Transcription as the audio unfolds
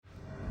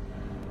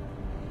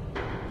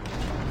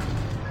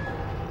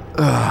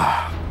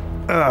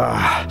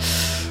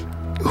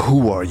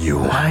Who are you?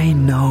 I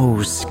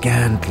know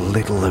scant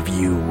little of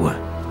you,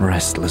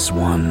 restless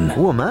one.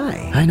 Who am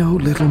I? I know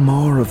little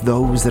more of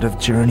those that have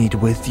journeyed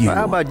with you.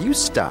 How about you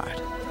start?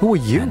 Who are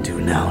you? And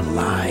do now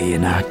lie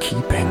in our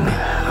keeping.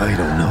 I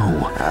don't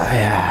know. I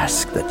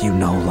ask that you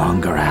no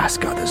longer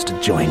ask others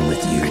to join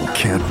with you. I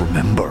can't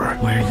remember.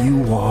 Where you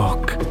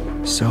walk,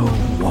 so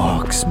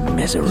walks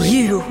misery.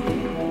 You!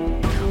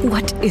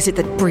 What is it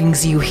that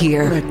brings you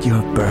here? Let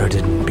your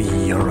burden be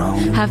your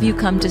own. Have you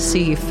come to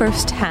see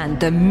firsthand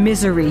the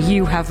misery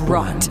you have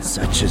wrought? One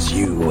such as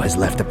you has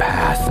left a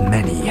path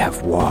many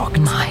have walked.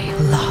 My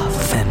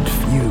love. And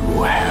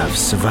few have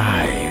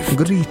survived.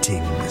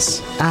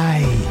 Greetings. I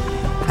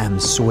am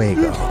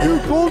Suego. You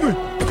told me!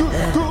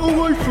 Get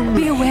away from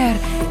me! Be aware,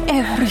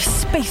 every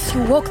space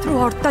you walk through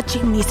or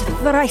touching is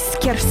thrice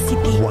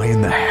scarcity. Why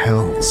in the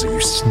hells are you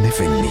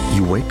sniffing me?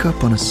 You wake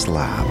up on a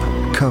slab,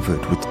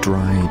 covered with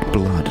dried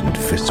blood and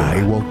viscera.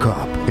 I woke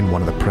up in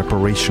one of the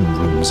preparation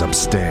rooms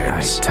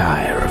upstairs. I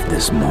tire of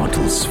this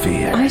mortal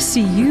sphere. I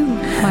see you,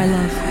 my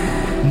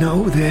love.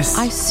 Know this.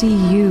 I see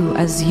you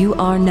as you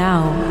are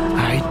now.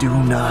 I do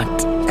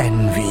not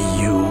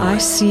envy you. I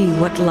see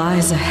what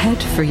lies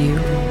ahead for you.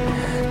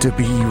 To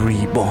be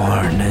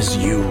reborn as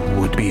you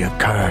would be a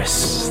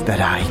curse that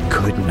I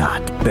could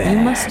not bear.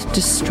 You must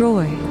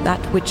destroy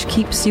that which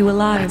keeps you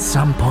alive. At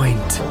some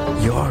point,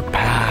 your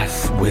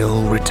path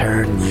will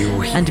return you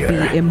here. And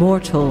be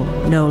immortal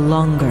no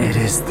longer. It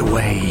is the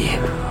way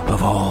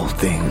of all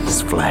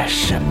things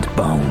flesh and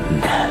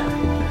bone.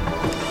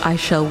 I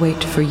shall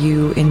wait for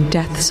you in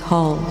death's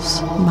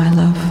halls, my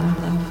love.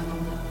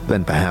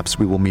 Then perhaps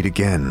we will meet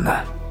again,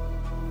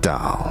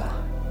 Dal.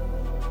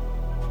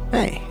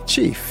 Hey,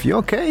 Chief, you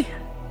okay?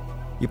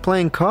 You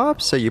playing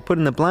cops, or you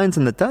putting the blinds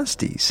in the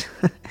dusties?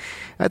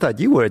 I thought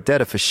you were a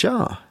deader for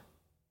sure.